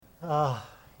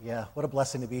Yeah, what a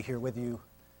blessing to be here with you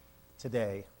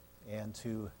today and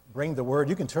to bring the word.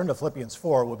 You can turn to Philippians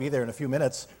 4. We'll be there in a few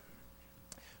minutes.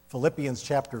 Philippians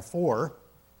chapter 4.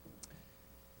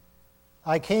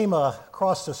 I came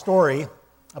across a story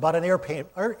about an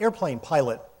airplane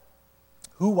pilot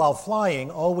who, while flying,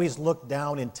 always looked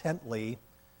down intently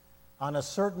on a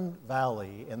certain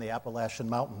valley in the Appalachian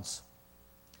Mountains.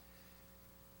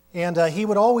 And he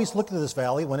would always look to this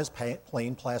valley when his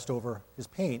plane passed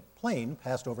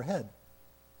overhead.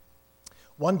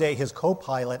 One day, his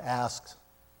co-pilot asked,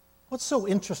 "What's so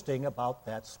interesting about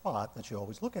that spot that you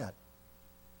always look at?"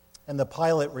 And the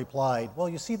pilot replied, "Well,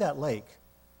 you see that lake?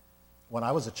 When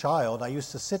I was a child, I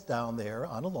used to sit down there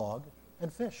on a log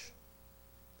and fish.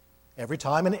 Every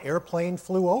time an airplane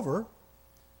flew over,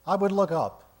 I would look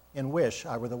up and wish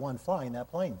I were the one flying that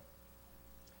plane.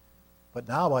 But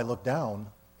now I look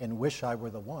down and wish I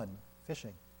were the one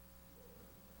fishing."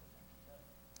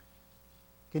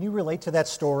 Can you relate to that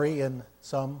story in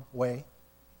some way?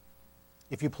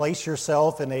 If you place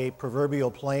yourself in a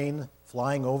proverbial plane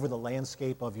flying over the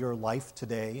landscape of your life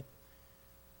today,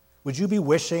 would you be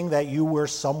wishing that you were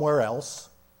somewhere else?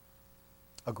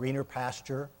 A greener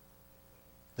pasture,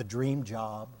 the dream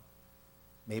job,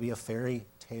 maybe a fairy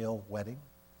tale wedding?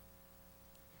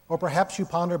 Or perhaps you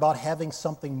ponder about having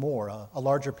something more, a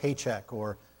larger paycheck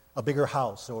or a bigger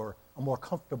house or a more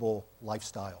comfortable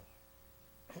lifestyle.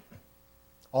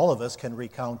 All of us can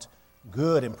recount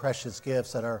good and precious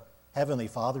gifts that our Heavenly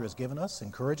Father has given us,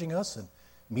 encouraging us and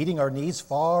meeting our needs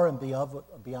far and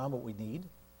beyond what we need.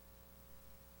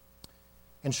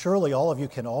 And surely all of you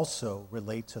can also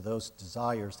relate to those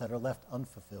desires that are left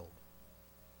unfulfilled.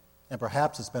 And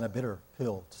perhaps it's been a bitter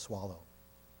pill to swallow.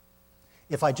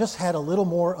 If I just had a little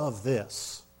more of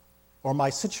this, or my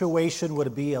situation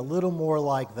would be a little more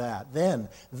like that, then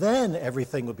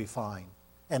everything would be fine,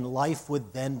 and life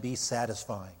would then be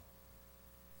satisfying.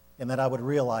 And then I would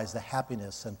realize the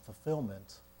happiness and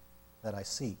fulfillment that I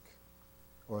seek,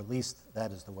 or at least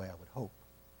that is the way I would hope.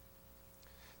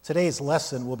 Today's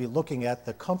lesson will be looking at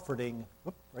the comforting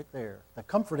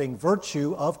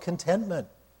virtue of contentment.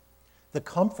 The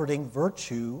comforting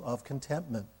virtue of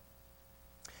contentment.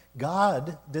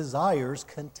 God desires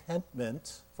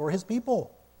contentment for his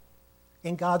people.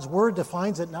 And God's word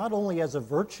defines it not only as a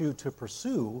virtue to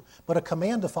pursue, but a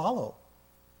command to follow.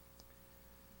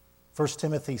 1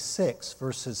 Timothy 6,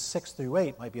 verses 6 through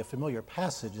 8 might be a familiar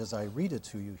passage as I read it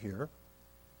to you here.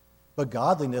 But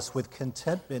godliness with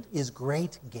contentment is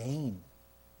great gain.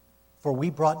 For we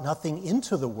brought nothing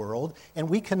into the world, and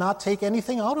we cannot take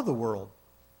anything out of the world.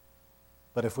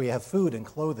 But if we have food and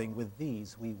clothing, with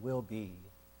these we will be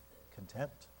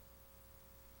content.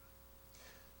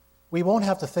 We won't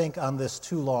have to think on this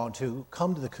too long to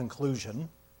come to the conclusion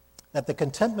that the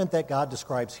contentment that God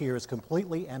describes here is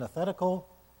completely antithetical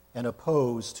and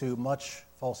opposed to much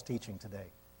false teaching today.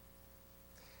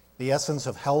 The essence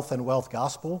of health and wealth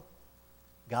gospel: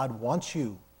 God wants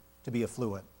you to be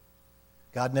affluent.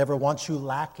 God never wants you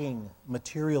lacking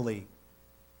materially.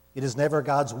 It is never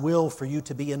God's will for you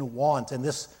to be in want, and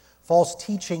this false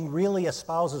teaching really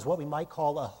espouses what we might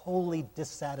call a holy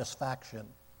dissatisfaction,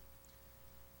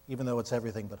 even though it's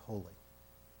everything but holy.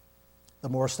 The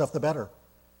more stuff, the better.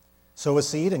 Sow a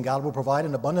seed, and God will provide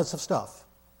an abundance of stuff.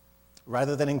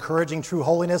 Rather than encouraging true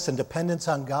holiness and dependence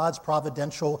on God's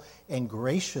providential and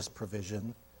gracious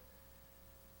provision,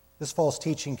 this false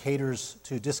teaching caters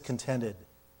to discontented,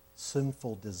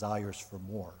 sinful desires for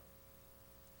more.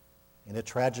 And it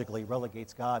tragically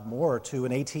relegates God more to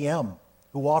an ATM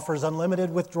who offers unlimited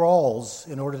withdrawals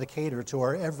in order to cater to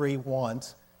our every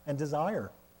want and desire.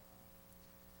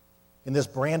 In this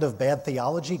brand of bad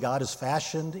theology, God is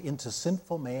fashioned into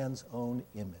sinful man's own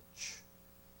image,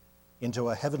 into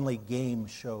a heavenly game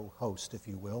show host, if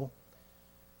you will,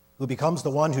 who becomes the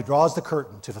one who draws the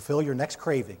curtain to fulfill your next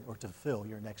craving or to fulfill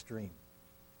your next dream.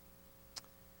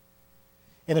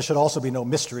 And it should also be no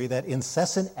mystery that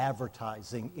incessant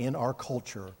advertising in our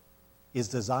culture is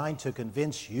designed to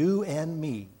convince you and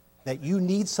me that you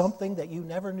need something that you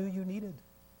never knew you needed.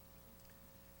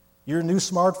 Your new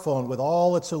smartphone, with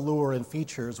all its allure and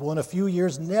features, will in a few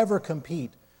years never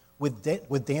compete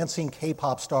with dancing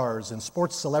K-pop stars and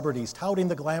sports celebrities touting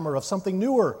the glamour of something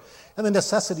newer and the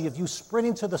necessity of you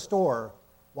sprinting to the store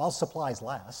while supplies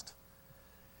last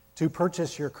to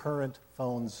purchase your current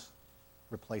phone's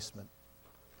replacement.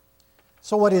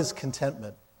 So what is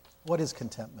contentment? What is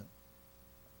contentment?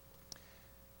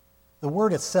 The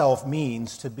word itself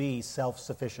means to be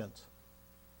self-sufficient,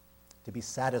 to be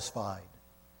satisfied,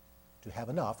 to have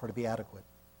enough, or to be adequate.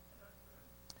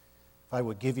 If I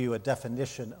would give you a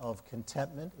definition of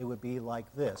contentment, it would be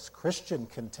like this. Christian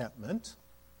contentment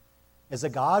is a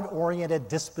God-oriented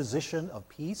disposition of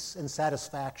peace and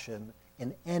satisfaction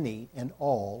in any and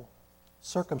all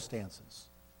circumstances.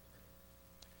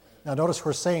 Now notice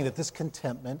we're saying that this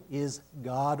contentment is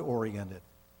God-oriented.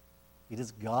 It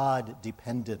is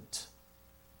God-dependent.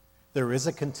 There is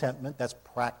a contentment that's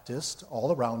practiced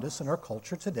all around us in our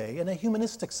culture today in a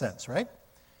humanistic sense, right?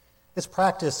 It's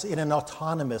practiced in an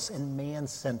autonomous and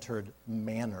man-centered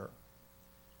manner.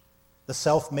 The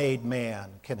self-made man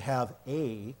can have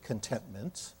a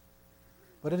contentment,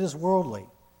 but it is worldly,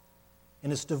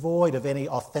 and it's devoid of any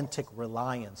authentic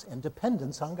reliance and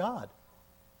dependence on God.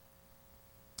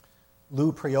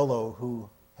 Lou Priolo, who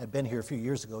had been here a few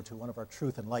years ago to one of our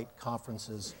Truth and Light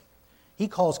conferences, he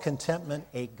calls contentment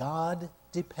a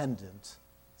God-dependent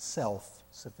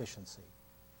self-sufficiency.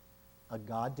 A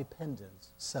God-dependent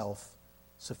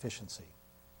self-sufficiency.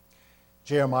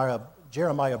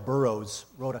 Jeremiah Burroughs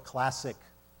wrote a classic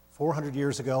 400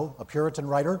 years ago, a Puritan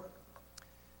writer.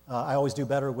 I always do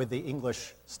better with the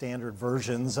English standard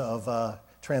versions of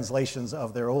translations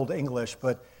of their Old English,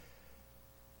 but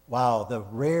wow, the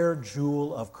rare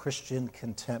jewel of Christian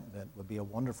contentment would be a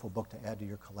wonderful book to add to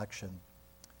your collection.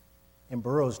 And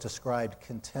Burroughs described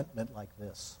contentment like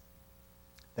this: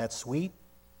 that sweet,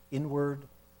 inward,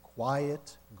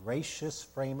 quiet, gracious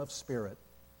frame of spirit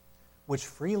which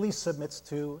freely submits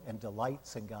to and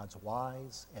delights in God's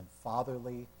wise and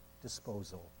fatherly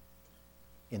disposal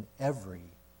in every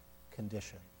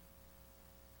condition.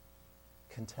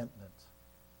 Contentment.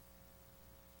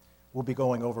 We'll be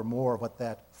going over more of what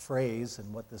that phrase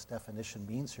and what this definition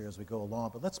means here as we go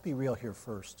along, but let's be real here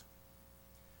first.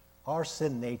 Our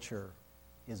sin nature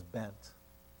is bent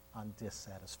on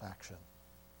dissatisfaction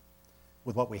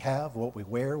with what we have, what we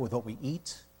wear, with what we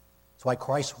eat. That's why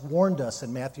Christ warned us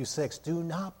in Matthew 6, do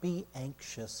not be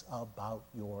anxious about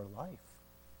your life,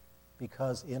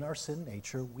 because in our sin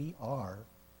nature we are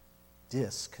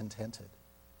discontented.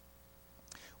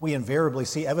 We invariably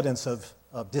see evidence of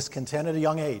discontent at a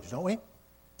young age, don't we?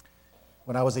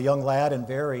 When I was a young lad and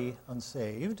very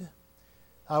unsaved,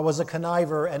 I was a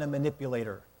conniver and a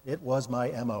manipulator. It was my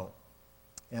MO.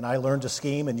 And I learned to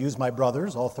scheme and use my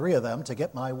brothers, all three of them, to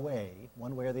get my way,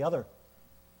 one way or the other.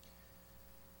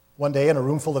 One day in a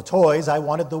room full of toys, I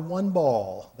wanted the one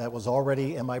ball that was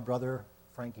already in my brother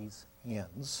Frankie's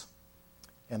hands,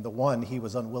 and the one he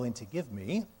was unwilling to give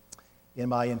me in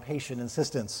my impatient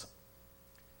insistence.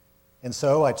 And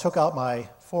so I took out my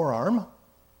forearm,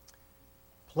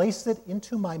 placed it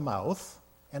into my mouth,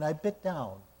 and I bit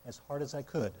down as hard as I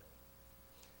could.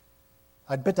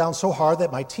 I'd bit down so hard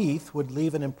that my teeth would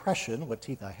leave an impression, what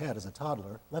teeth I had as a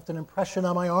toddler, left an impression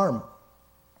on my arm.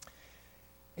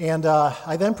 And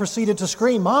I then proceeded to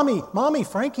scream, "Mommy, Mommy,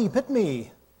 Frankie bit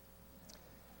me."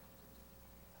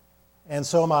 And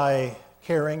so my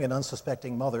caring and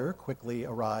unsuspecting mother quickly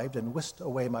arrived and whisked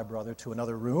away my brother to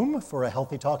another room for a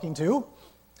healthy talking to.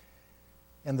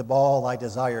 And the ball I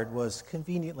desired was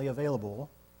conveniently available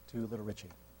to little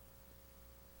Richie.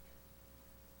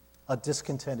 A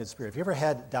discontented spirit. If you ever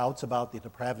had doubts about the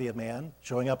depravity of man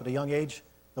showing up at a young age,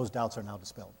 those doubts are now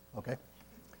dispelled, okay?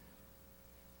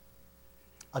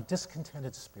 A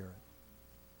discontented spirit.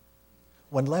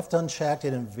 When left unchecked,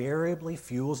 it invariably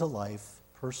fuels a life,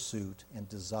 pursuit, and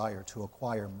desire to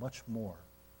acquire much more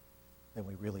than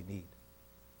we really need.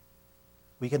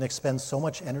 We can expend so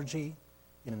much energy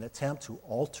in an attempt to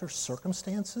alter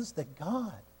circumstances that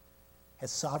God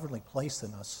has sovereignly placed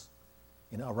in us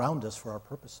and around us for our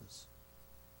purposes.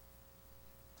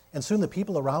 And soon the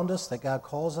people around us that God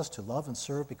calls us to love and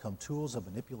serve become tools of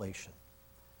manipulation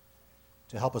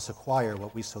to help us acquire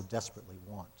what we so desperately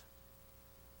want.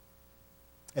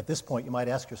 At this point, you might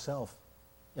ask yourself,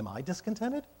 am I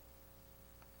discontented?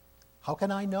 How can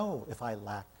I know if I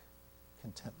lack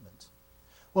contentment?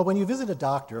 Well, when you visit a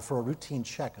doctor for a routine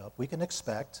checkup, we can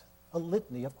expect a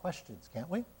litany of questions, can't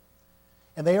we?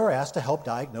 And they are asked to help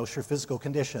diagnose your physical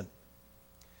condition.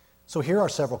 So here are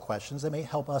several questions that may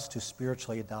help us to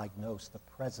spiritually diagnose the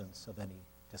presence of any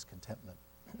discontentment.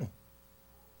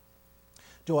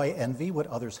 Do I envy what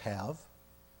others have,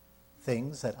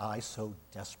 things that I so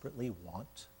desperately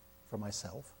want for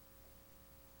myself?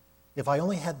 If I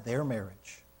only had their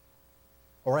marriage,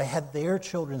 or I had their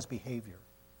children's behavior,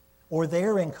 or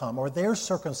their income, or their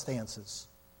circumstances.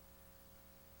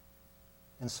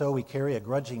 And so we carry a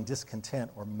grudging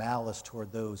discontent or malice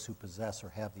toward those who possess or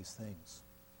have these things.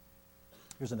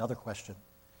 Here's another question.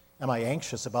 Am I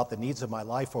anxious about the needs of my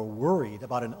life or worried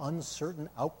about an uncertain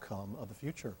outcome of the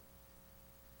future?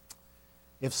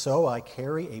 If so, I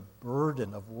carry a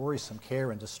burden of worrisome care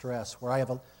and distress where I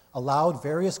have allowed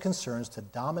various concerns to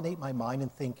dominate my mind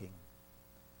and thinking,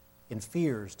 in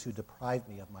fears to deprive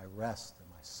me of my rest and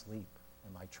my sleep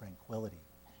and my tranquility?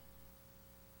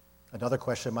 Another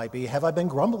question might be, have I been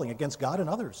grumbling against God and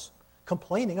others,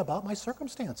 complaining about my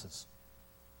circumstances?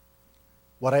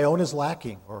 What I own is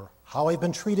lacking, or how I've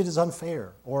been treated is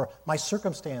unfair, or my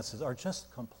circumstances are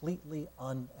just completely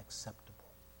unacceptable.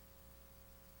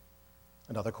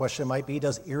 Another question might be,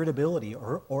 does irritability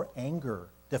or anger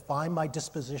define my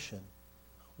disposition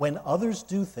when others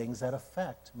do things that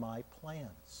affect my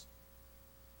plans?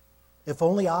 If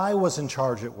only I was in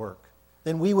charge at work,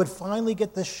 then we would finally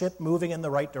get this ship moving in the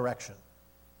right direction.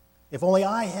 If only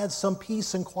I had some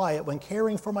peace and quiet when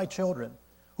caring for my children,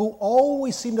 who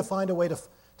always seem to find a way to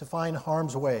find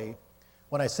harm's way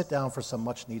when I sit down for some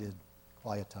much-needed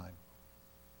quiet time.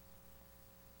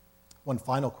 One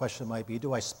final question might be,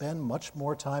 do I spend much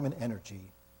more time and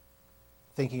energy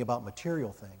thinking about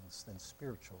material things than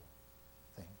spiritual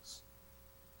things?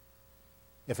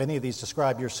 If any of these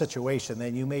describe your situation,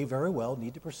 then you may very well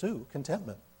need to pursue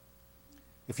contentment.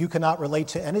 If you cannot relate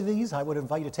to any of these, I would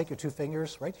invite you to take your two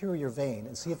fingers right here in your vein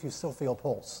and see if you still feel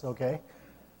pulse, okay?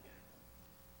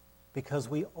 Because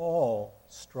we all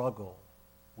struggle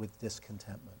with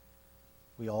discontentment.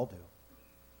 We all do.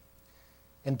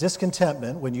 And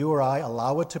discontentment, when you or I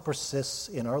allow it to persist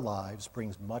in our lives,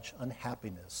 brings much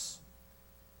unhappiness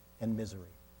and misery.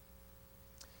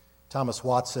 Thomas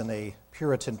Watson, a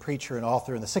Puritan preacher and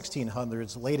author in the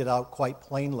 1600s, laid it out quite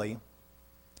plainly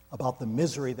about the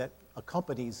misery that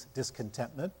accompanies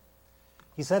discontentment.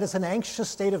 He said, it's an anxious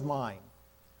state of mind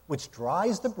which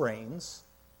dries the brains,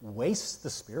 wastes the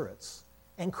spirits,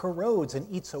 and corrodes and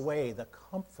eats away the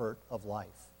comfort of life.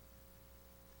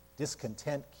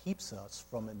 Discontent keeps us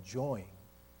from enjoying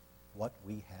what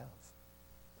we have.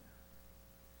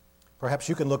 Perhaps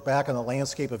you can look back on the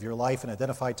landscape of your life and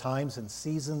identify times and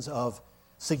seasons of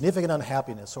significant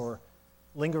unhappiness or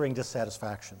lingering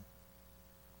dissatisfaction.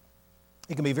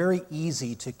 It can be very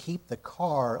easy to keep the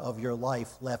car of your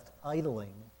life left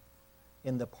idling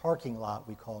in the parking lot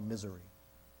we call misery.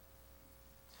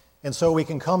 And so we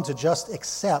can come to just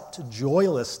accept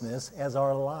joylessness as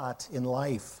our lot in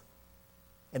life,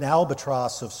 an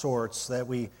albatross of sorts that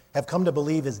we have come to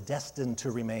believe is destined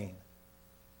to remain.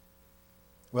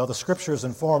 Well, the scriptures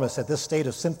inform us that this state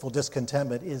of sinful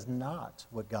discontentment is not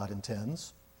what God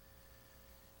intends,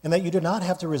 and that you do not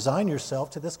have to resign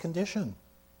yourself to this condition.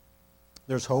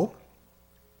 There's hope,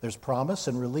 there's promise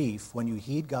and relief when you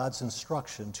heed God's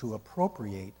instruction to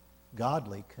appropriate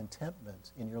godly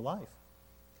contentment in your life.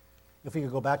 If we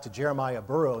could go back to Jeremiah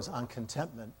Burroughs on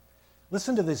contentment,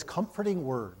 listen to these comforting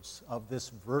words of this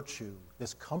virtue,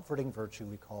 this comforting virtue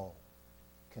we call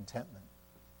contentment.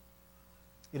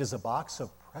 It is a box of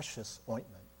precious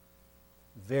ointment,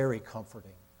 very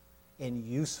comforting and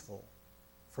useful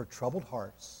for troubled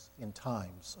hearts in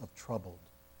times of troubled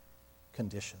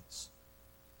conditions.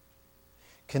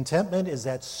 Contentment is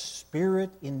that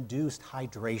spirit-induced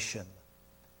hydration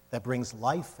that brings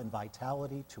life and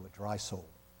vitality to a dry soul.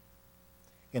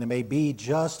 And it may be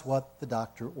just what the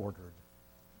doctor ordered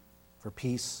for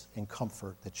peace and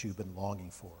comfort that you've been longing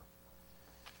for.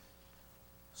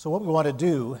 So what we want to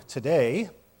do today,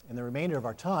 in the remainder of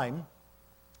our time,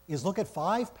 is look at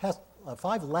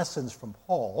five lessons from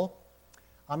Paul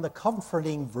on the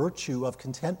comforting virtue of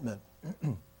contentment.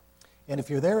 And if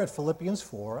you're there at Philippians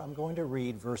 4, I'm going to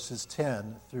read verses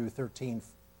 10 through 13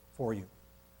 for you.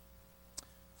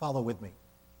 Follow with me.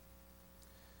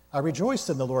 I rejoiced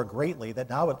in the Lord greatly that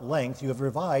now at length you have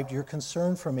revived your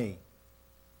concern for me.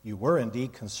 You were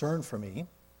indeed concerned for me,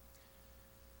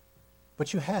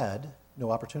 but you had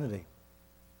no opportunity.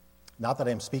 Not that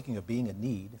I am speaking of being in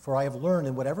need, for I have learned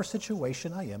in whatever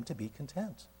situation I am to be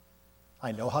content.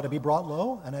 I know how to be brought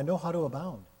low, and I know how to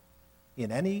abound.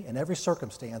 In any and every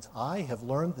circumstance, I have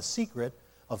learned the secret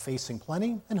of facing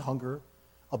plenty and hunger,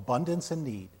 abundance and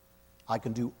need. I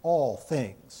can do all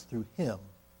things through him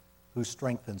who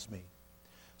strengthens me.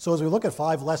 So as we look at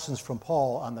 5 lessons from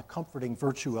Paul on the comforting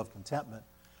virtue of contentment,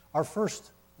 our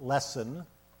first lesson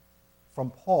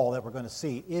from Paul that we're going to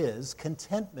see is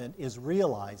contentment is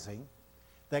realizing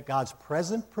that God's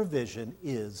present provision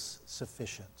is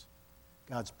sufficient.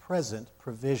 God's present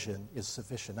provision is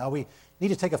sufficient. Now we need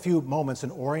to take a few moments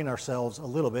and orient ourselves a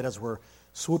little bit as we're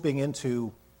swooping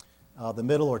into the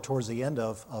middle or towards the end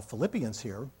of Philippians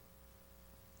here.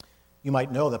 You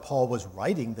might know that Paul was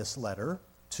writing this letter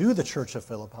to the church of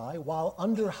Philippi while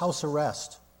under house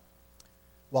arrest,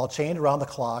 while chained around the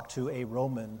clock to a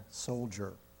Roman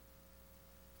soldier.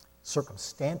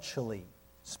 Circumstantially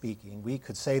speaking, we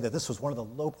could say that this was one of the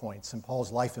low points in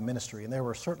Paul's life and ministry, and there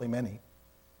were certainly many.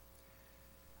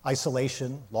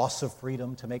 Isolation, loss of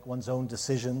freedom to make one's own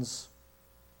decisions,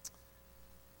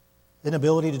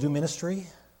 inability to do ministry,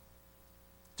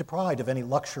 deprived of any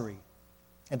luxury.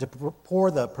 And to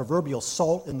pour the proverbial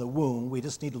salt in the wound, we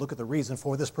just need to look at the reason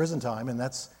for this prison time, and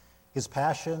that's his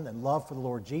passion and love for the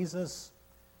Lord Jesus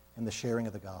and the sharing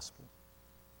of the gospel.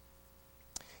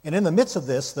 And in the midst of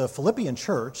this, the Philippian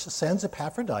church sends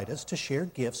Epaphroditus to share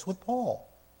gifts with Paul.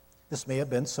 This may have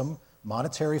been some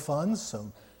monetary funds,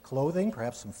 some clothing,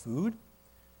 perhaps some food.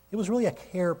 It was really a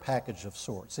care package of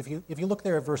sorts. If you look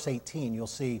there at verse 18, you'll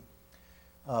see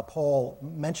Paul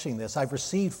mentioning this. I've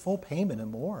received full payment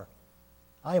and more.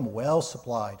 I am well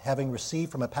supplied, having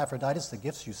received from Epaphroditus the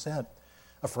gifts you sent,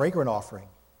 a fragrant offering,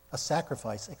 a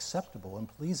sacrifice acceptable and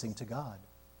pleasing to God.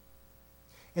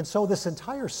 And so this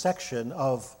entire section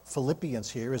of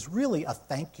Philippians here is really a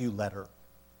thank you letter,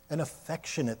 an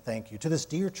affectionate thank you to this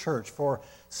dear church for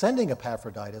sending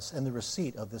Epaphroditus and the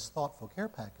receipt of this thoughtful care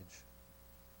package.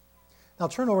 Now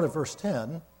turn over to verse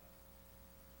 10,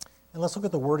 and let's look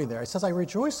at the wording there. It says, I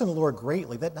rejoice in the Lord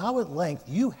greatly that now at length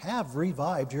you have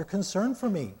revived your concern for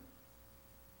me.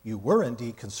 You were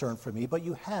indeed concerned for me, but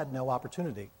you had no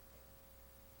opportunity.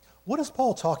 What is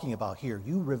Paul talking about here?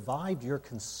 You revived your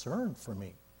concern for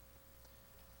me.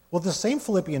 Well, the same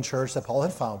Philippian church that Paul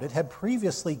had founded had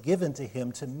previously given to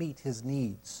him to meet his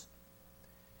needs.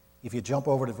 If you jump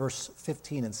over to verse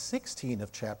 15 and 16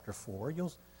 of chapter 4,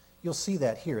 you'll see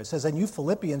that here. It says, and you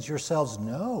Philippians yourselves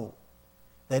know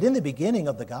that in the beginning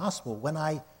of the gospel, when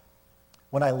I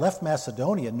left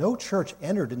Macedonia, no church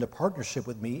entered into partnership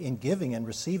with me in giving and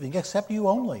receiving except you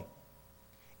only.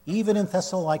 Even in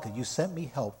Thessalonica, you sent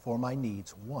me help for my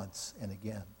needs once and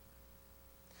again.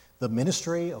 The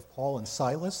ministry of Paul and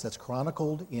Silas that's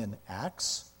chronicled in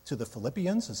Acts to the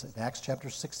Philippians is in Acts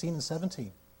chapter 16 and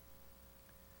 17.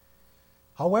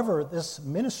 However, this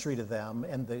ministry to them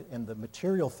and the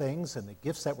material things and the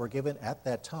gifts that were given at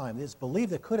that time is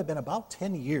believed it could have been about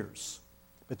 10 years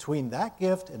between that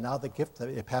gift and now the gift that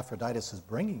Epaphroditus is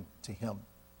bringing to him.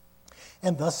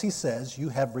 And thus he says, you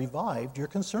have revived your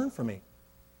concern for me.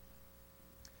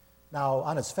 Now,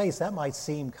 on its face, that might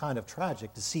seem kind of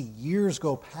tragic to see years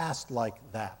go past like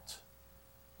that.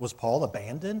 Was Paul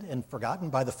abandoned and forgotten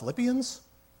by the Philippians?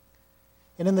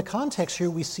 And in the context here,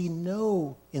 we see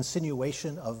no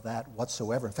insinuation of that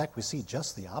whatsoever. In fact, we see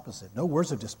just the opposite. No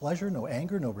words of displeasure, no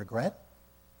anger, no regret.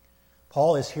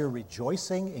 Paul is here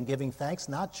rejoicing and giving thanks,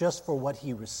 not just for what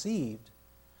he received,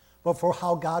 but for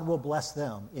how God will bless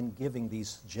them in giving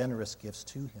these generous gifts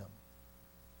to him.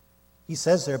 He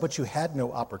says there, but you had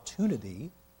no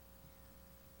opportunity.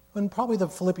 When probably the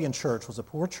Philippian church was a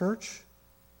poor church,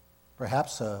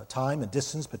 perhaps a time and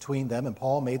distance between them and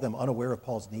Paul made them unaware of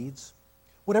Paul's needs.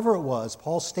 Whatever it was,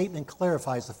 Paul's statement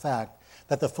clarifies the fact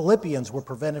that the Philippians were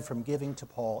prevented from giving to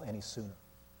Paul any sooner.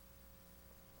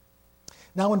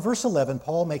 Now in verse 11,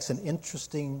 Paul makes an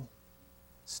interesting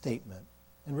statement,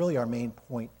 and really our main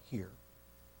point here.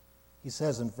 He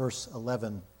says in verse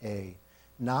 11a,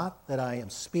 not that I am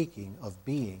speaking of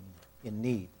being in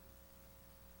need.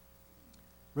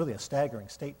 Really a staggering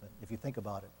statement if you think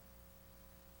about it.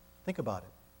 Think about it.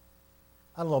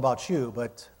 I don't know about you,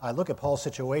 but I look at Paul's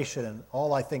situation and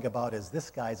all I think about is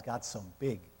this guy's got some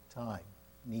big time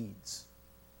needs.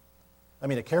 I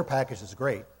mean, a care package is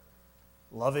great.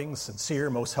 Loving, sincere,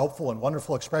 most helpful and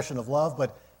wonderful expression of love,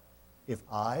 but if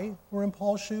I were in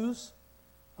Paul's shoes,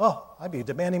 I'd be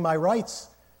demanding my rights.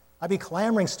 I'd be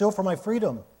clamoring still for my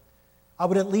freedom. I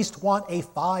would at least want a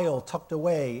file tucked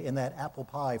away in that apple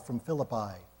pie from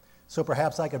Philippi, so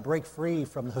perhaps I could break free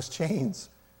from those chains.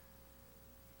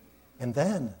 And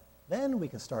then we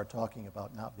can start talking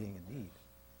about not being in need.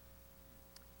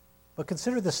 But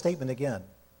consider this statement again.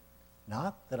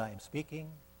 Not that I am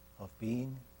speaking of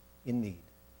being in need.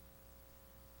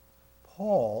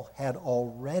 Paul had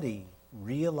already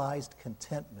realized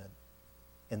contentment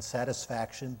and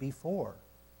satisfaction before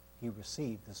he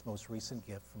received this most recent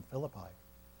gift from Philippi.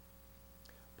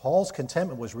 Paul's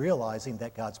contentment was realizing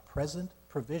that God's present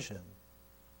provision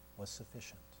was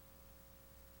sufficient.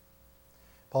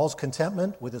 Paul's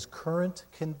contentment with his current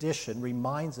condition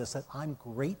reminds us that I'm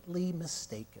greatly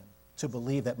mistaken to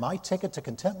believe that my ticket to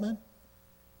contentment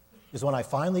is when I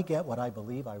finally get what I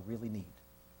believe I really need.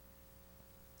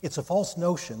 It's a false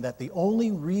notion that the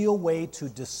only real way to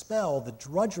dispel the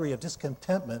drudgery of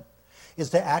discontentment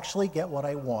is to actually get what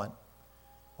I want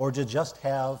or to just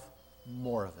have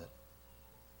more of it.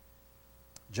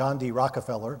 John D.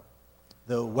 Rockefeller,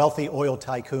 the wealthy oil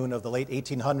tycoon of the late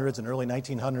 1800s and early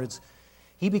 1900s,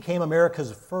 he became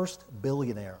America's first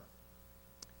billionaire.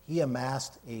 He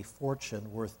amassed a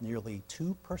fortune worth nearly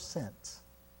 2%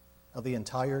 of the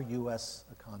entire U.S.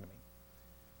 economy.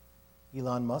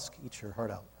 Elon Musk, eat your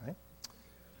heart out, right?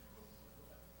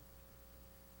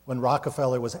 When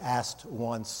Rockefeller was asked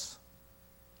once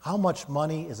How much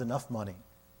money is enough money?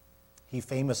 He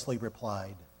famously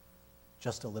replied,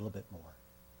 just a little bit more.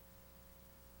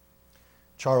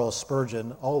 Charles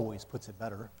Spurgeon always puts it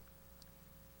better.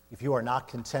 If you are not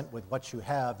content with what you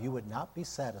have, you would not be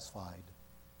satisfied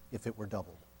if it were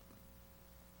doubled.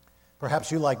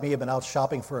 Perhaps you, like me, have been out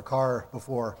shopping for a car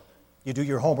before. You do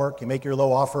your homework, you make your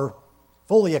low offer,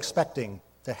 fully expecting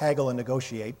to haggle and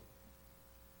negotiate.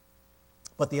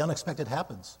 But the unexpected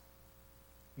happens.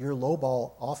 Your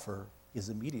lowball offer is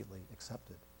immediately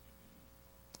accepted.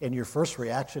 And your first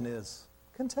reaction is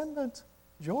contentment,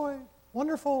 joy,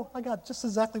 wonderful, I got just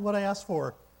exactly what I asked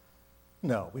for.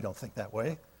 No, we don't think that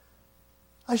way.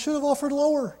 I should have offered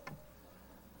lower.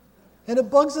 And it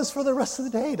bugs us for the rest of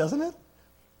the day, doesn't it?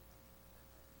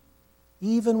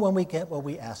 Even when we get what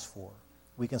we ask for,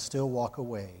 we can still walk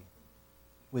away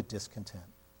with discontent.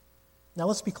 Now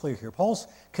let's be clear here. Paul's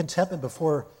contentment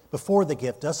before the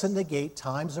gift doesn't negate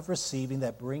times of receiving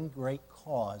that bring great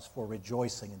cause for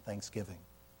rejoicing and thanksgiving.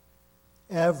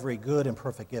 Every good and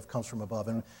perfect gift comes from above,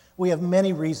 and we have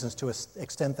many reasons to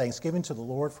extend thanksgiving to the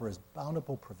Lord for his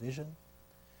bountiful provision.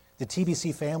 The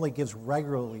TBC family gives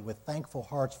regularly with thankful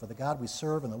hearts for the God we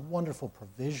serve and the wonderful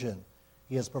provision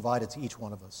he has provided to each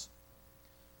one of us.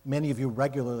 Many of you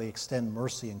regularly extend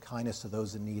mercy and kindness to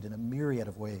those in need in a myriad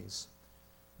of ways,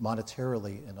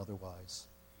 monetarily and otherwise.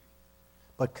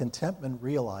 But contentment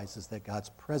realizes that God's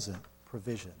present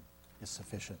provision is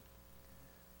sufficient.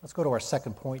 Let's go to our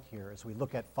second point here as we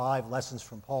look at 5 lessons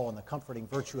from Paul on the comforting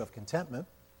virtue of contentment.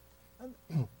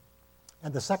 And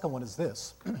the second one is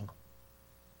this.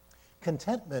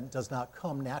 Contentment does not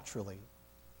come naturally.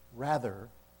 Rather,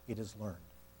 it is learned.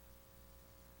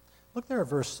 Look there at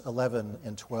verse 11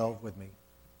 and 12 with me.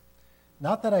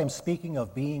 Not that I am speaking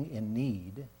of being in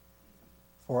need,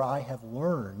 for I have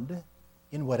learned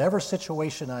in whatever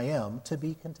situation I am to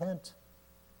be content.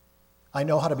 I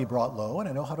know how to be brought low and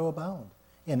I know how to abound.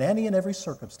 In any and every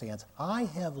circumstance, I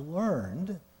have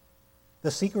learned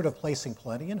the secret of placing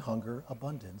plenty and hunger,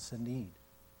 abundance and need.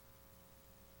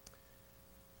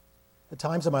 The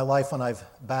times in my life when I've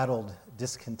battled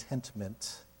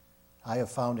discontentment, I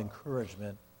have found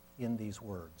encouragement in these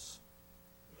words.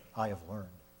 I have learned.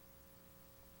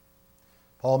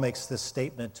 Paul makes this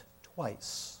statement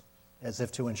twice, as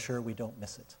if to ensure we don't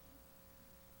miss it.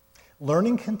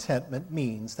 Learning contentment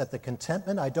means that the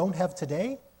contentment I don't have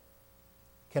today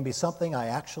can be something I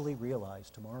actually realize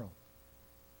tomorrow.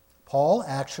 Paul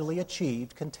actually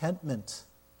achieved contentment.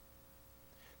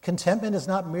 Contentment is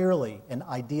not merely an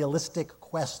idealistic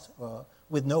quest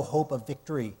with no hope of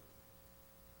victory.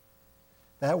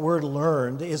 That word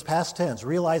learned is past tense.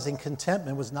 Realizing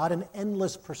contentment was not an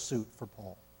endless pursuit for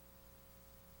Paul.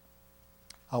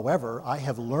 However, I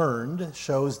have learned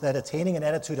shows that attaining an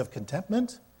attitude of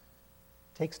contentment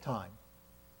takes time.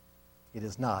 It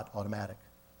is not automatic.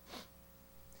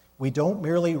 We don't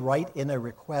merely write in a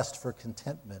request for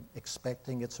contentment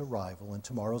expecting its arrival in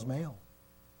tomorrow's mail.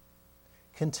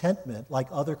 Contentment, like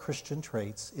other Christian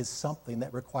traits, is something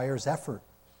that requires effort,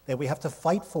 that we have to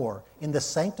fight for in the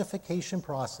sanctification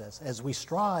process as we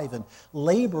strive and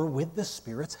labor with the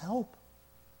Spirit's help.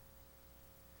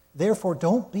 Therefore,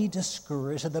 don't be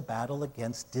discouraged in the battle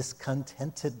against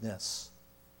discontentedness.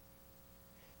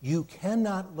 You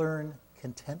cannot learn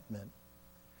contentment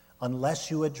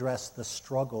unless you address the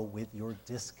struggle with your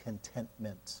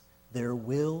discontentment. There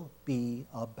will be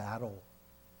a battle.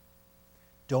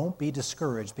 Don't be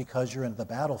discouraged because you're in the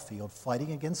battlefield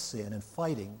fighting against sin and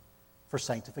fighting for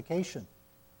sanctification.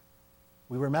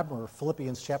 We remember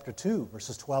Philippians chapter 2,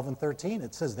 verses 12 and 13.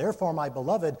 It says, "Therefore, my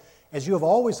beloved, as you have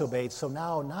always obeyed, so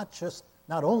now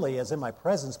not only as in my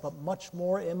presence, but much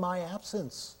more in my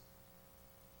absence.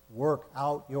 Work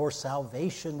out your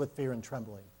salvation with fear and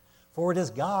trembling. For it is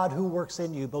God who works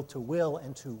in you both to will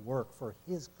and to work for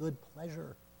his good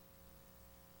pleasure."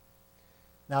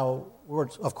 Now,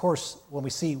 of course, when we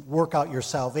see work out your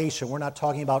salvation, we're not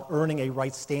talking about earning a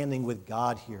right standing with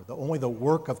God here. Only the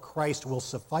work of Christ will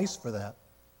suffice for that.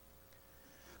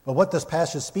 But what this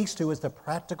passage speaks to is the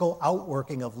practical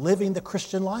outworking of living the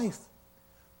Christian life,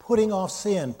 putting off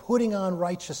sin, putting on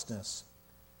righteousness.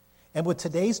 And with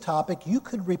today's topic, you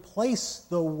could replace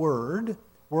the word,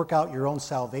 work out your own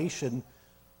salvation,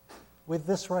 with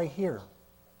this right here.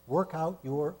 Work out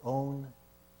your own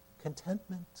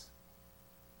contentment.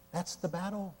 That's the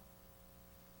battle.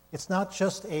 It's not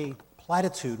just a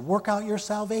platitude. Work out your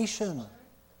salvation.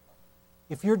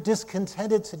 If you're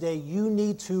discontented today, you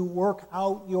need to work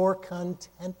out your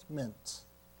contentment.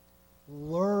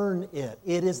 Learn it.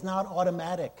 It is not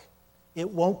automatic. It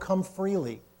won't come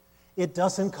freely. It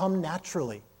doesn't come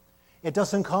naturally. It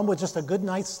doesn't come with just a good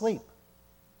night's sleep.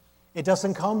 It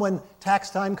doesn't come when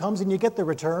tax time comes and you get the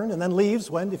return and then leaves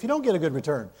if you don't get a good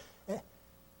return.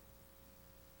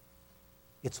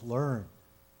 It's learned.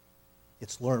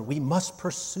 It's learned. We must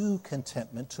pursue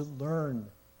contentment to learn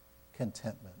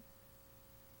contentment.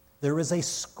 There is a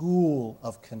school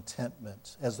of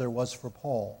contentment, as there was for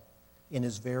Paul in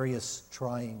his various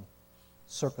trying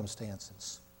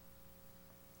circumstances.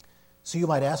 So you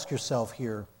might ask yourself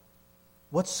here,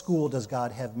 what school does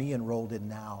God have me enrolled in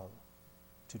now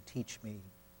to teach me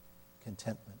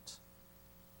contentment?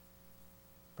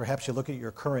 Perhaps you look at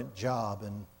your current job,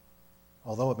 and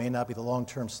although it may not be the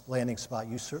long-term landing spot,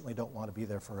 you certainly don't want to be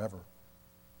there forever.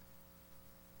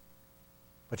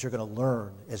 But you're going to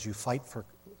learn as you fight for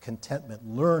contentment.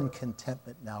 Learn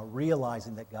contentment now,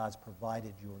 realizing that God's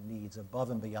provided your needs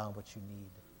above and beyond what you need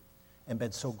and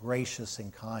been so gracious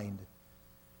and kind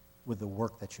with the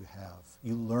work that you have.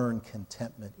 You learn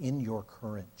contentment in your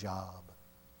current job.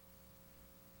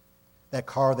 That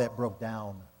car that broke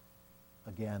down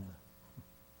again.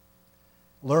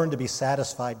 Learn to be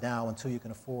satisfied now until you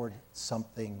can afford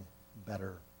something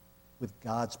better. With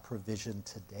God's provision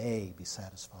today, be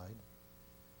satisfied.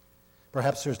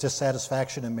 Perhaps there's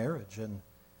dissatisfaction in marriage, and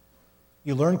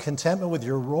you learn contentment with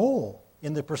your role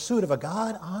in the pursuit of a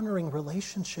God-honoring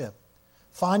relationship,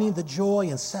 finding the joy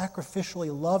in sacrificially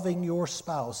loving your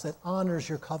spouse that honors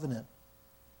your covenant.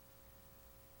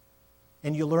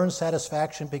 And you learn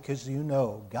satisfaction because you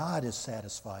know God is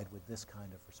satisfied with this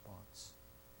kind of response.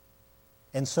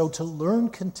 And so to learn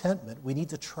contentment, we need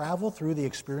to travel through the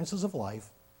experiences of life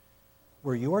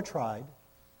where you are tried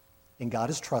and God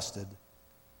is trusted,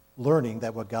 learning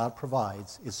that what God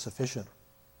provides is sufficient.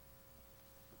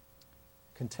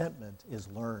 Contentment is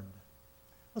learned.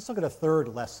 Let's look at a third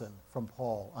lesson from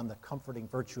Paul on the comforting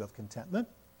virtue of contentment.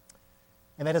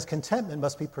 And that is, contentment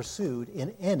must be pursued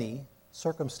in any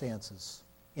circumstances.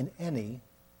 In any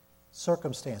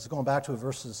circumstances. Going back to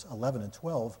verses 11 and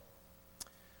 12,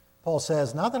 Paul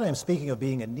says, "Not that I am speaking of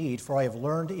being in need, for I have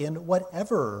learned in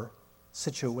whatever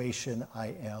situation I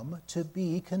am to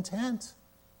be content.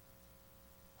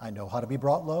 I know how to be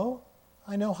brought low.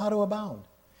 I know how to abound.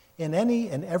 In any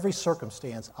and every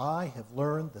circumstance, I have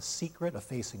learned the secret of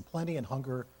facing plenty and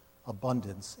hunger,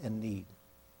 abundance and need."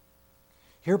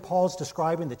 Here Paul's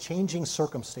describing the changing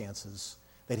circumstances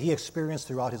that he experienced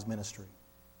throughout his ministry.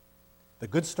 The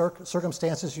good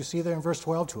circumstances you see there in verse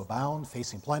 12, to abound,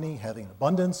 facing plenty, having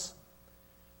abundance.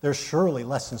 There's surely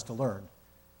lessons to learn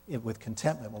with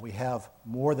contentment when we have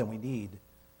more than we need,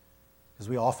 because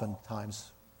we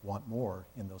oftentimes want more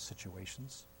in those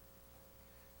situations.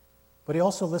 But he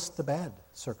also lists the bad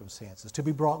circumstances, to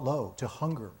be brought low, to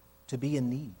hunger, to be in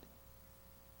need.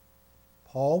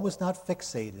 Paul was not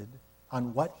fixated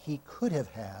on what he could have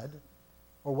had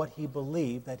or what he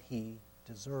believed that he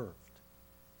deserved.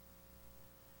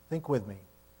 Think with me.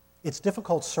 It's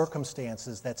difficult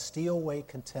circumstances that steal away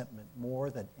contentment more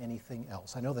than anything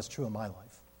else. I know that's true in my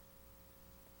life.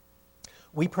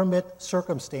 We permit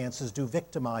circumstances to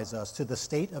victimize us to the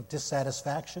state of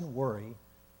dissatisfaction, worry,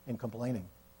 and complaining.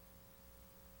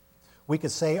 We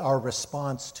could say our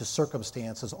response to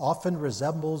circumstances often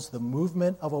resembles the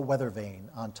movement of a weather vane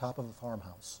on top of a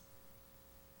farmhouse.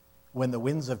 When the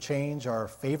winds of change are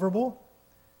favorable,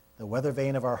 the weather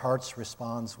vane of our hearts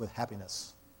responds with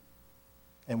happiness.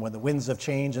 And when the winds of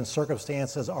change and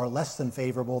circumstances are less than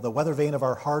favorable, the weather vane of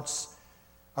our hearts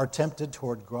are tempted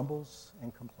toward grumbles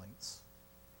and complaints.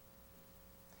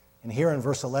 And here in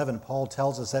verse 11, Paul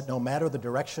tells us that no matter the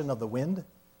direction of the wind,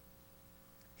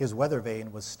 his weather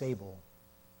vane was stable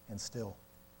and still.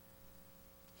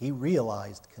 He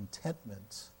realized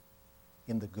contentment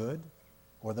in the good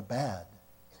or the bad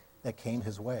that came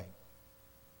his way.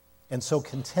 And so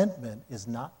contentment is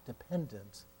not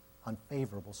dependent on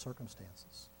favorable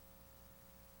circumstances.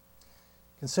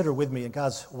 Consider with me, in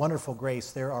God's wonderful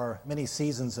grace, there are many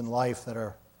seasons in life that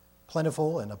are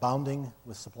plentiful and abounding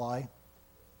with supply,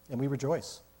 and we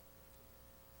rejoice.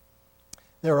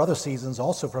 There are other seasons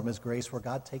also from his grace where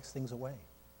God takes things away.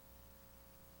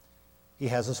 He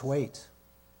has us wait,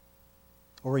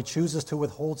 or he chooses to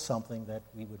withhold something that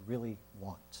we would really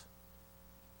want.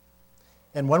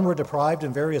 And when we're deprived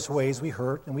in various ways, we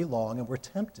hurt and we long and we're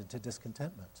tempted to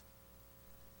discontentment.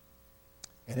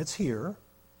 And it's here,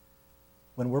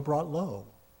 when we're brought low,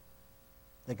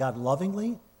 that God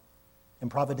lovingly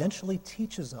and providentially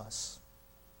teaches us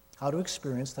how to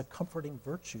experience the comforting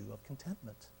virtue of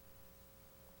contentment.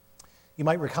 You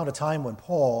might recount a time when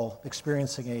Paul,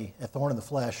 experiencing a thorn in the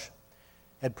flesh,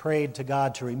 had prayed to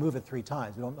God to remove it 3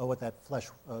 times. We don't know what that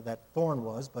thorn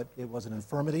was, but it was an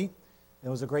infirmity. It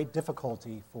was a great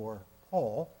difficulty for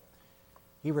Paul.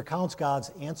 He recounts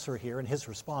God's answer here in his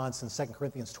response in 2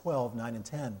 Corinthians 12, 9 and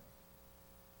 10.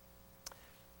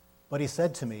 But he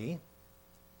said to me,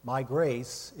 my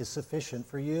grace is sufficient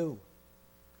for you.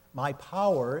 My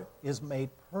power is made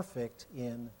perfect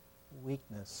in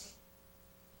weakness.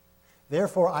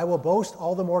 Therefore, I will boast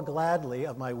all the more gladly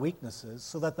of my weaknesses,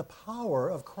 so that the power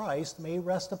of Christ may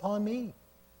rest upon me.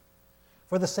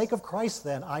 For the sake of Christ,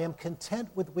 then, I am content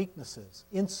with weaknesses,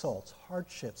 insults,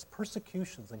 hardships,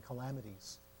 persecutions, and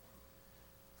calamities.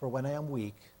 For when I am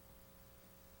weak,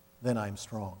 then I am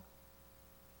strong.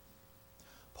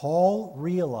 Paul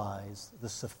realized the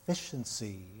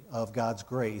sufficiency of God's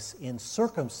grace in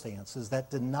circumstances that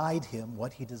denied him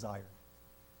what he desired.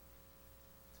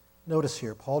 Notice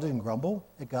here, Paul didn't grumble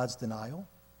at God's denial.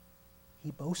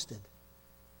 He boasted.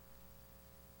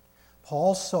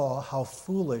 Paul saw how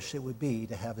foolish it would be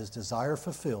to have his desire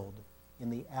fulfilled in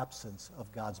the absence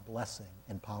of God's blessing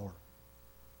and power,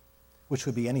 which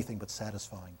would be anything but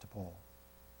satisfying to Paul.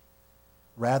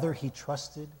 Rather, he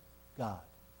trusted God,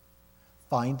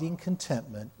 finding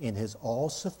contentment in his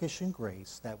all-sufficient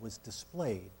grace that was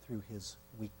displayed through his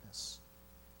weakness.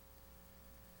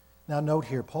 Now note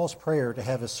here, Paul's prayer to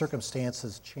have his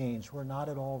circumstances changed were not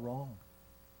at all wrong.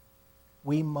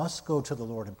 We must go to the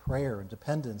Lord in prayer and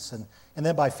dependence, and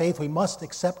then by faith we must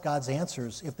accept God's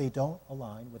answers if they don't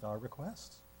align with our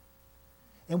requests.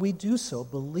 And we do so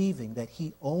believing that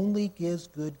he only gives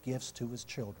good gifts to his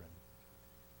children,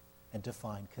 and to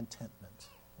find contentment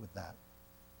with that.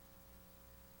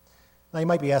 Now you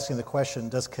might be asking the question,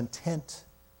 does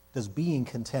being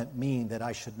content mean that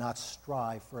I should not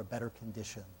strive for a better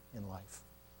condition in life?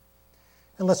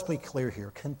 And let's be clear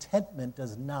here. Contentment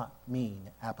does not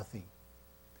mean apathy.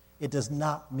 It does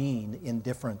not mean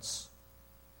indifference.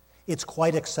 It's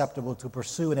quite acceptable to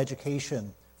pursue an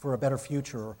education for a better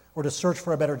future, or to search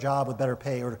for a better job with better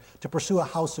pay, or to pursue a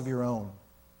house of your own.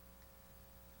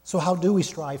 So how do we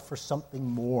strive for something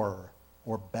more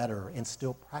or better and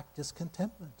still practice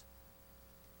contentment?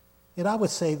 And I would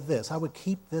say this, I would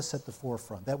keep this at the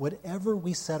forefront, that whatever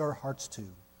we set our hearts to,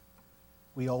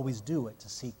 we always do it to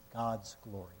seek God's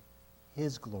glory,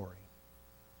 his glory,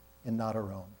 and not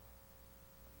our own.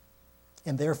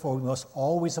 And therefore, we must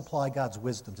always apply God's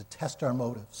wisdom to test our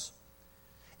motives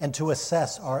and to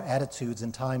assess our attitudes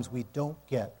in times we don't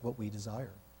get what we desire.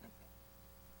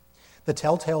 The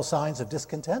telltale signs of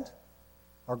discontent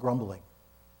are grumbling,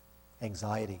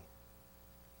 anxiety,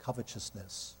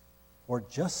 covetousness, or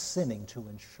just sinning to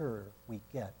ensure we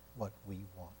get what we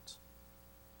want.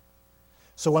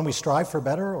 So when we strive for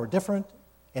better or different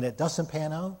and it doesn't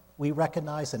pan out, we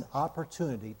recognize an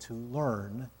opportunity to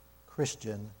learn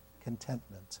Christian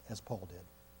contentment, as Paul did.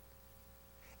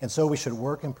 And so we should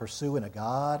work and pursue in a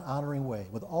God-honoring way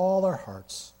with all our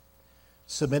hearts,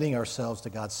 submitting ourselves to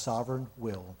God's sovereign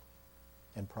will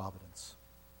and providence.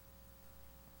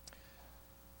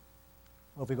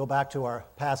 Well, if we go back to our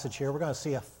passage here, we're going to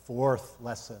see a fourth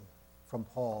lesson from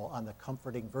Paul on the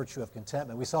comforting virtue of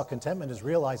contentment. We saw contentment is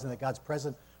realizing that God's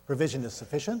present provision is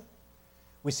sufficient.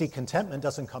 We see contentment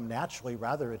doesn't come naturally,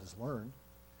 rather it is learned.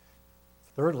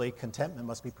 Thirdly, contentment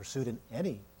must be pursued in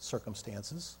any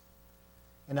circumstances.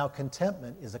 And now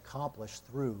contentment is accomplished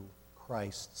through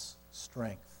Christ's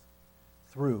strength.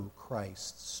 Through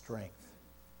Christ's strength.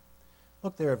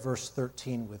 Look there at verse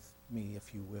 13 with me,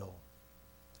 if you will.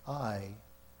 I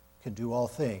can do all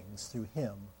things through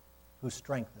him who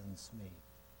strengthens me.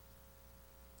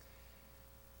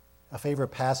 A favorite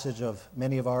passage of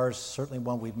many of ours, certainly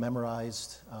one we've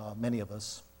memorized, many of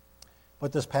us.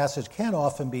 But this passage can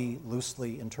often be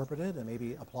loosely interpreted and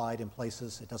maybe applied in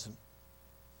places it doesn't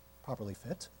properly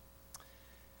fit.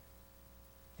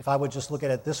 If I would just look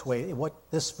at it this way, what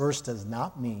this verse does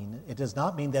not mean, it does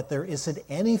not mean that there isn't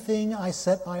anything I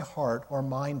set my heart or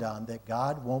mind on that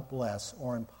God won't bless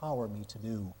or empower me to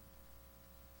do.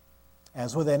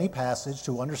 As with any passage,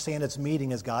 to understand its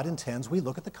meaning as God intends, we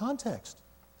look at the context.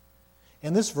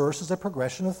 And this verse is a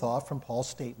progression of thought from Paul's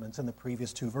statements in the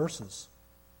previous two verses.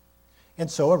 And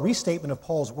so a restatement of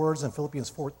Paul's words in Philippians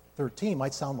 4:13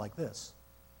 might sound like this.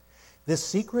 This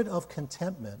secret of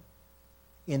contentment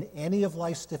in any of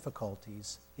life's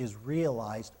difficulties is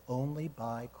realized only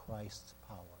by Christ's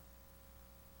power.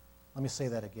 Let me say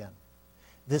that again.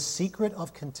 This secret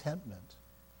of contentment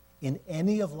in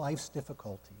any of life's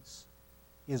difficulties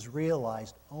is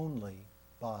realized only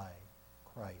by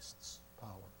Christ's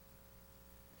power.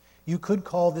 You could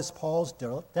call this Paul's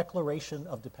declaration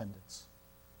of dependence.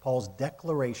 Paul's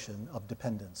declaration of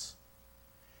dependence.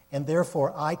 And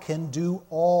therefore, I can do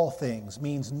all things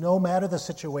means no matter the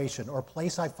situation or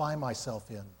place I find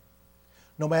myself in,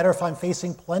 no matter if I'm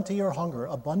facing plenty or hunger,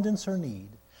 abundance or need,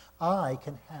 I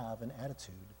can have an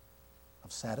attitude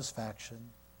of satisfaction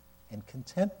and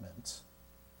contentment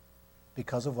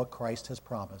because of what Christ has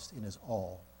promised in his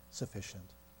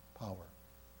all-sufficient power.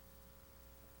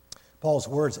 Paul's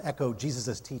words echo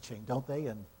Jesus' teaching, don't they,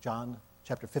 in John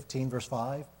chapter 15, verse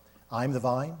 5? I am the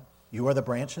vine, you are the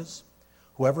branches.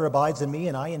 Whoever abides in me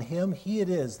and I in him, he it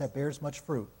is that bears much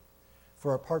fruit.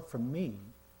 For apart from me,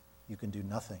 you can do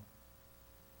nothing.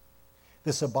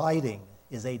 This abiding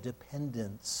is a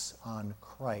dependence on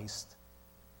Christ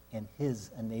and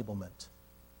his enablement,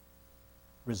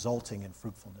 resulting in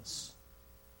fruitfulness.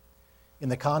 In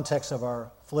the context of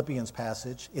our Philippians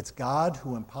passage, it's God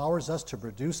who empowers us to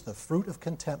produce the fruit of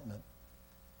contentment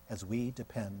as we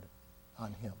depend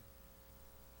on him.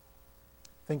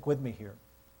 Think with me here.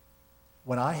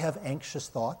 When I have anxious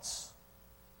thoughts,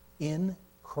 in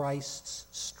Christ's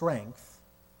strength,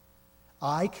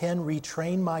 I can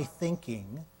retrain my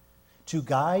thinking to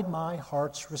guide my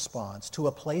heart's response to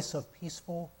a place of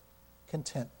peaceful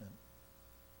contentment,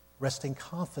 resting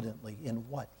confidently in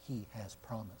what he has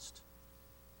promised.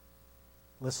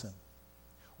 Listen,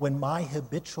 when my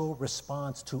habitual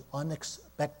response to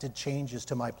unexpected changes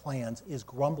to my plans is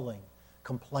grumbling,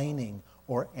 complaining,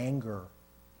 or anger,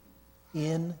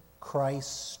 in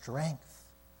Christ's strength,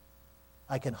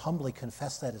 I can humbly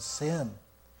confess that as sin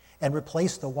and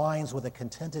replace the whines with a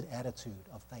contented attitude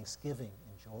of thanksgiving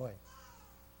and joy.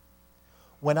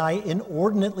 When I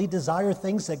inordinately desire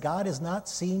things that God has not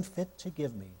seen fit to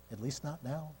give me, at least not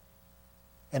now,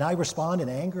 and I respond in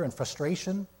anger and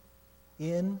frustration,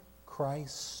 in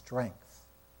Christ's strength,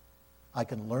 I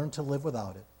can learn to live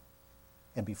without it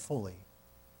and be fully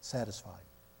satisfied.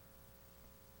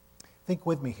 Think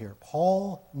with me here.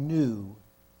 Paul knew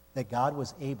that God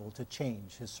was able to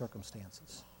change his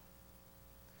circumstances.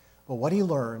 But what he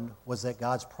learned was that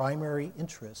God's primary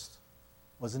interest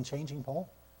was in changing Paul.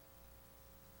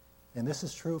 And this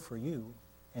is true for you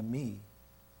and me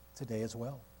today as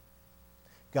well.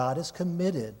 God is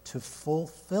committed to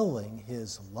fulfilling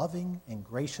his loving and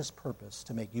gracious purpose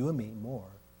to make you and me more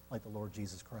like the Lord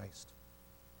Jesus Christ.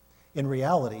 In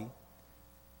reality,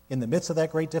 in the midst of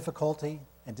that great difficulty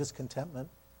and discontentment,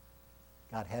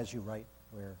 God has you right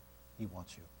where he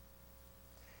wants you.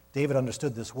 David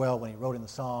understood this well when he wrote in the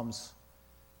Psalms,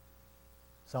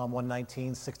 Psalm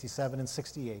 119, 67, and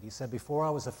 68. He said, "Before I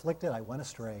was afflicted, I went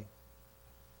astray,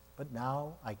 but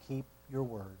now I keep your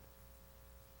word.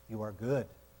 You are good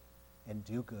and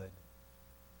do good.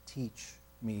 Teach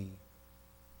me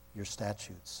your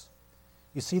statutes."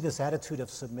 You see this attitude of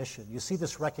submission. You see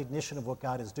this recognition of what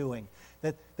God is doing.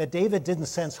 That David didn't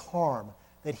sense harm,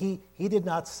 that he did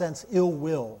not sense ill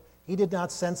will. He did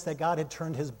not sense that God had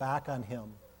turned his back on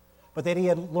him, but that he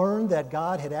had learned that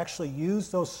God had actually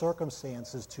used those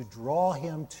circumstances to draw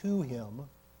him to him,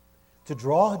 to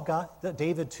draw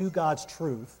David to God's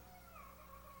truth,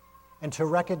 and to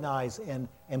recognize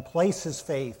and place his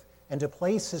faith and to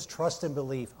place his trust and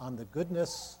belief on the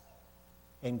goodness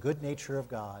and good nature of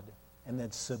God, and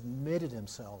then submitted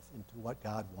himself into what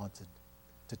God wanted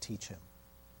to teach him.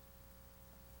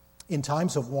 In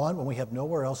times of want, when we have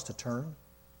nowhere else to turn,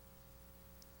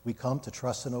 we come to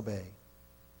trust and obey,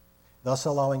 thus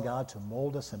allowing God to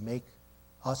mold us and make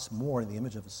us more in the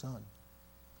image of his Son.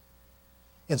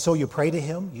 And so you pray to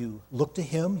him, you look to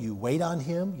him, you wait on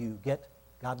him, you get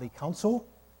godly counsel,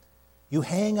 you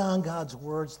hang on God's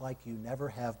words like you never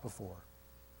have before.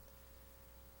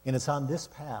 And it's on this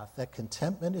path that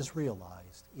contentment is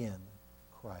realized in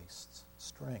Christ's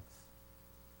strength.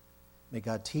 May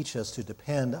God teach us to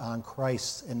depend on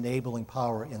Christ's enabling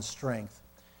power and strength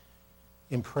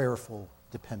in prayerful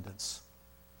dependence.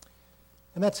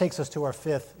 And that takes us to our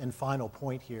fifth and final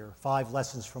point here, 5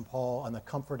 lessons from Paul on the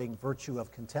comforting virtue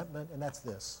of contentment, and that's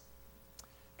this.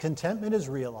 Contentment is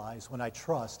realized when I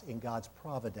trust in God's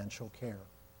providential care.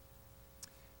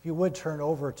 If you would turn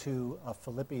over to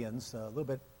Philippians a little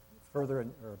bit further,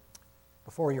 or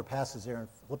before your passage there in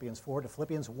Philippians 4, to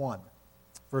Philippians 1,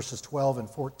 verses 12 and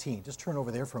 14. Just turn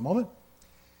over there for a moment.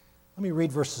 Let me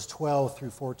read verses 12 through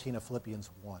 14 of Philippians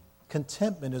 1.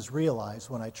 Contentment is realized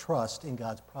when I trust in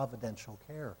God's providential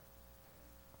care.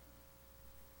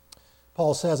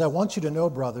 Paul says, I want you to know,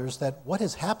 brothers, that what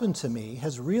has happened to me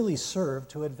has really served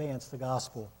to advance the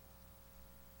gospel,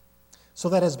 so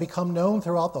that it has become known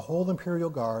throughout the whole imperial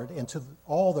guard and to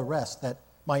all the rest that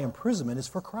my imprisonment is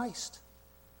for Christ.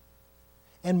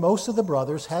 And most of the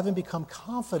brothers, having become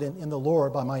confident in the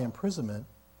Lord by my imprisonment,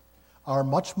 are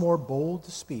much more bold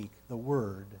to speak the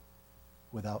word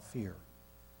without fear.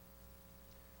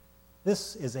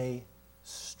 This is a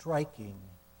striking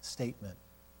statement.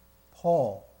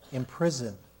 Paul,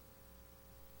 imprisoned,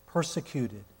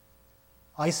 persecuted,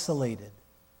 isolated,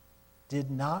 did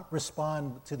not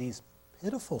respond to these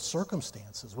pitiful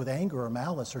circumstances with anger or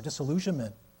malice or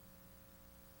disillusionment.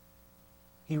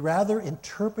 He rather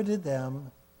interpreted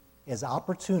them as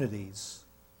opportunities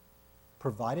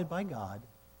provided by God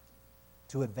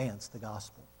to advance the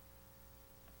gospel.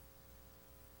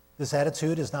 This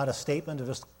attitude is not a statement of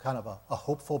just kind of a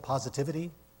hopeful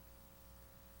positivity,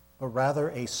 but rather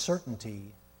a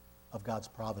certainty of God's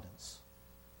providence.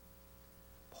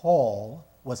 Paul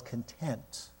was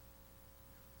content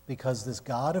because this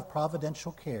God of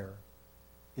providential care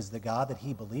is the God that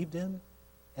he believed in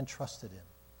and trusted in.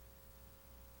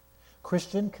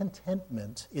 Christian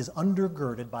contentment is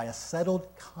undergirded by a settled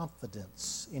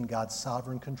confidence in God's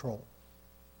sovereign control.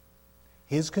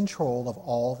 His control of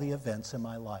all the events in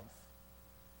my life.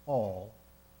 All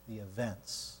the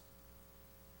events.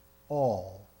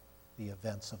 All the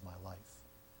events of my life.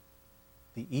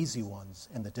 The easy ones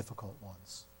and the difficult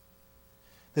ones.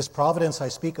 This providence I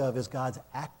speak of is God's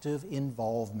active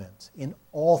involvement in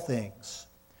all things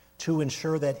to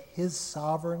ensure that his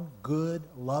sovereign, good,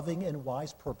 loving, and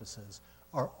wise purposes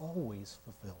are always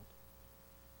fulfilled.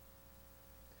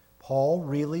 Paul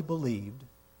really believed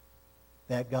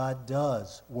that God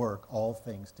does work all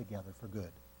things together for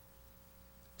good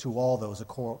to all those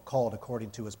called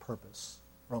according to his purpose,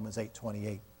 Romans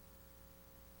 8:28.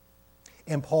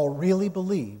 And Paul really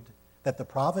believed that the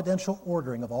providential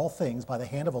ordering of all things by the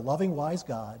hand of a loving, wise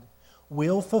God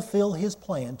will fulfill his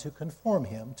plan to conform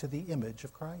him to the image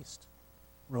of Christ,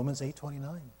 Romans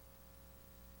 8:29.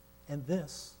 And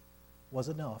this was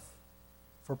enough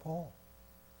for Paul.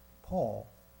 Paul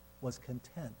was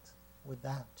content with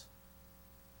that.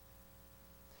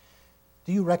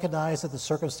 Do you recognize that the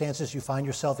circumstances you find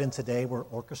yourself in today were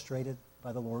orchestrated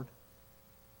by the Lord?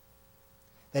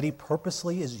 That he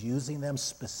purposely is using them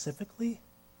specifically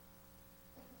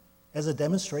as a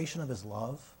demonstration of his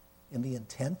love in the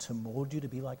intent to mold you to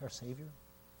be like our Savior?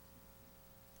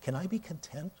 Can I be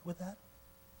content with that?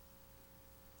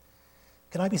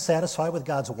 Can I be satisfied with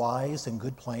God's wise and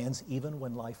good plans even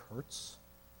when life hurts?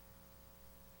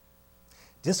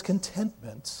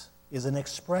 Discontentment is an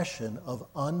expression of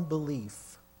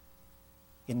unbelief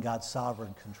in God's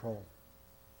sovereign control.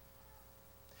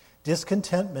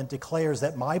 Discontentment declares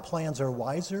that my plans are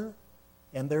wiser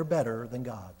and they're better than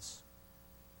God's.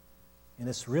 And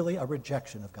it's really a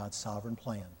rejection of God's sovereign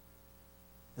plan.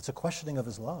 It's a questioning of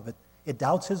his love. It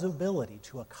doubts his ability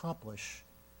to accomplish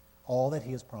all that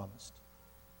he has promised.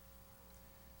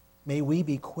 May we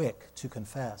be quick to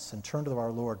confess and turn to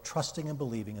our Lord, trusting and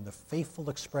believing in the faithful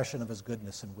expression of his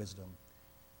goodness and wisdom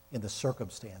in the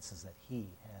circumstances that he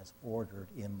has ordered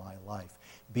in my life.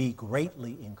 Be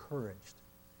greatly encouraged,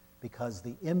 because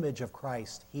the image of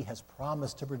Christ he has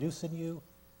promised to produce in you,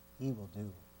 he will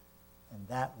do. And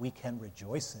that we can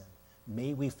rejoice in.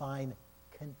 May we find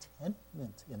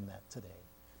contentment in that today.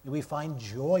 May we find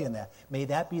joy in that. May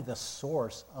that be the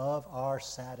source of our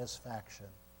satisfaction,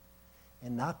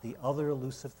 and not the other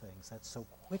elusive things that so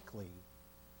quickly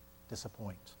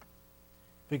disappoint.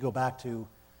 If we go back to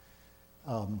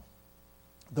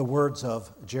the words of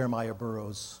Jeremiah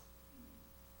Burroughs,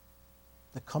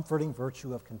 the comforting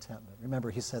virtue of contentment. Remember,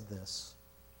 he said this,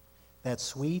 that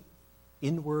sweet,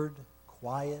 inward,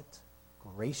 quiet,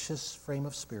 gracious frame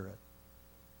of spirit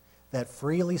that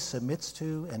freely submits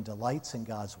to and delights in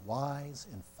God's wise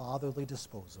and fatherly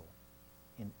disposal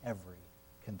in every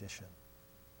condition.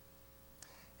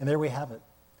 And there we have it.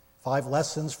 5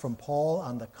 lessons from Paul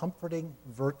on the comforting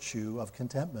virtue of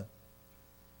contentment.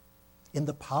 In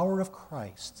the power of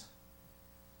Christ,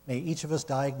 may each of us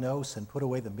diagnose and put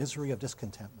away the misery of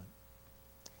discontentment.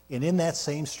 And in that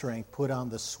same strength, put on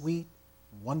the sweet,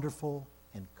 wonderful,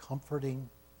 and comforting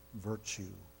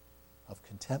virtue of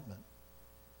contentment.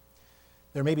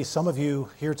 There may be some of you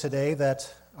here today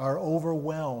that are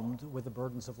overwhelmed with the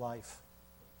burdens of life.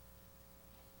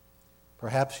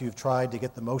 Perhaps you've tried to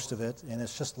get the most of it, and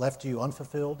it's just left you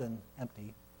unfulfilled and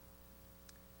empty.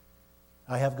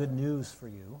 I have good news for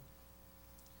you.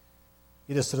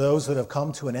 It is to those that have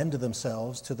come to an end to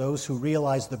themselves, to those who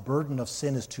realize the burden of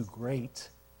sin is too great,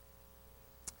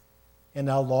 and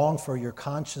now long for your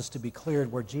conscience to be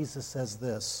cleared, where Jesus says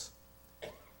this,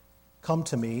 "Come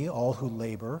to me, all who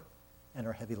labor and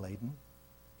are heavy laden,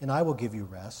 and I will give you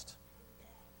rest.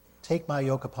 Take my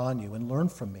yoke upon you and learn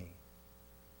from me,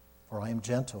 for I am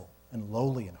gentle and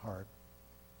lowly in heart,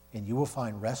 and you will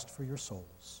find rest for your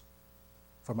souls.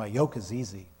 For my yoke is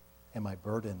easy and my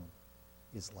burden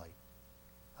is light."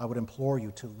 I would implore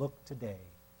you to look today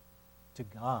to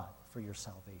God for your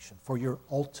salvation, for your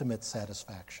ultimate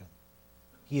satisfaction.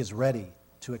 He is ready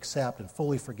to accept and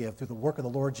fully forgive through the work of the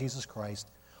Lord Jesus Christ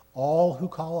all who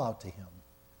call out to him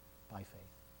by faith.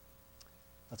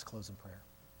 Let's close in prayer.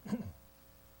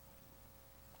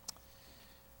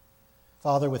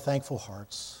 Father, with thankful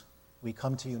hearts, we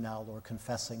come to you now, Lord,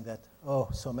 confessing that,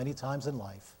 so many times in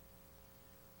life,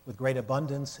 with great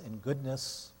abundance and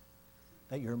goodness,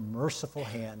 that your merciful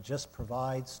hand just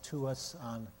provides to us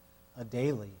on a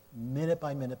daily,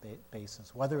 minute-by-minute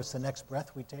basis, whether it's the next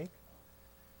breath we take,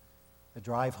 the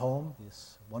drive home,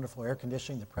 this wonderful air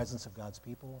conditioning, the presence of God's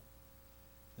people,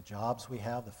 the jobs we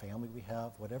have, the family we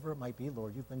have, whatever it might be,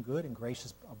 Lord, you've been good and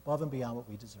gracious above and beyond what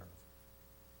we deserve.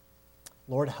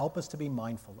 Lord, help us to be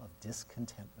mindful of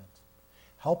discontentment.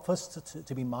 Help us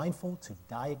to be mindful to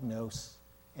diagnose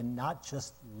and not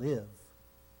just live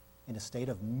in a state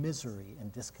of misery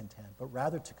and discontent, but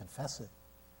rather to confess it.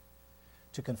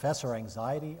 To confess our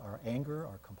anxiety, our anger,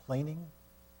 our complaining,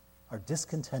 our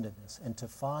discontentedness, and to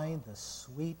find the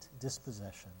sweet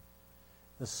dispossession,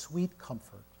 the sweet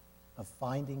comfort of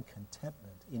finding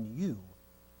contentment in you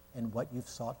and what you've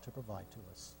sought to provide to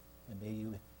us. And may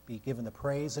you be given the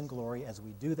praise and glory as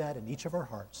we do that in each of our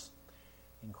hearts.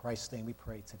 In Christ's name we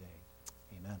pray today.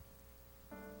 Amen.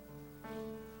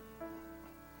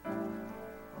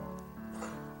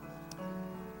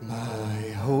 My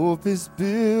hope is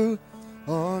built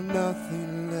on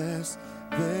nothing less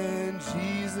than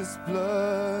Jesus'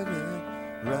 blood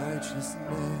and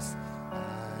righteousness.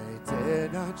 I dare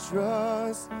not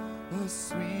trust the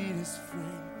sweetest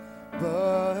friend,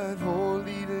 but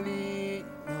wholly lean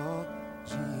on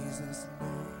Jesus'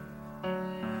 name.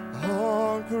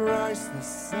 On Christ the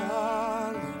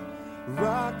solid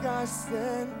rock I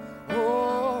stand,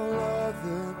 all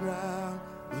other ground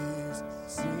is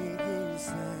sinking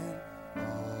sand.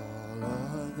 All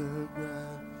other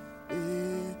ground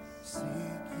is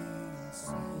sinking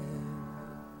sand.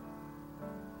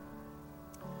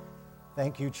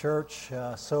 Thank you, church.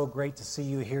 So great to see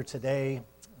you here today.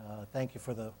 Thank you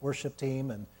for the worship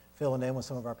team and filling in with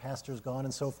some of our pastors gone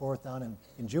and so forth down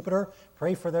in Jupiter.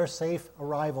 Pray for their safe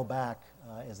arrival back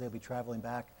as they'll be traveling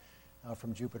back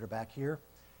from Jupiter back here.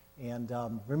 And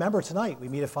remember, tonight we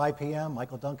meet at 5 p.m.,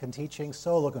 Michael Duncan teaching.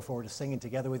 So looking forward to singing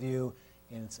together with you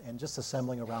and just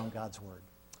assembling around God's Word.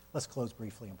 Let's close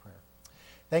briefly in prayer.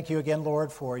 Thank you again,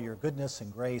 Lord, for your goodness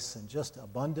and grace and just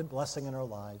abundant blessing in our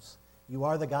lives. You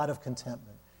are the God of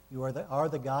contentment. You are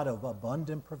the God of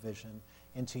abundant provision.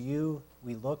 And to you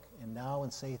we look and now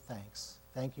and say thanks.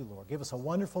 Thank you, Lord. Give us a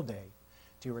wonderful day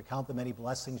to recount the many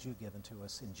blessings you've given to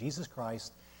us in Jesus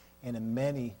Christ and in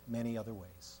many, many other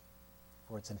ways.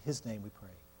 For it's in his name we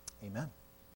pray. Amen.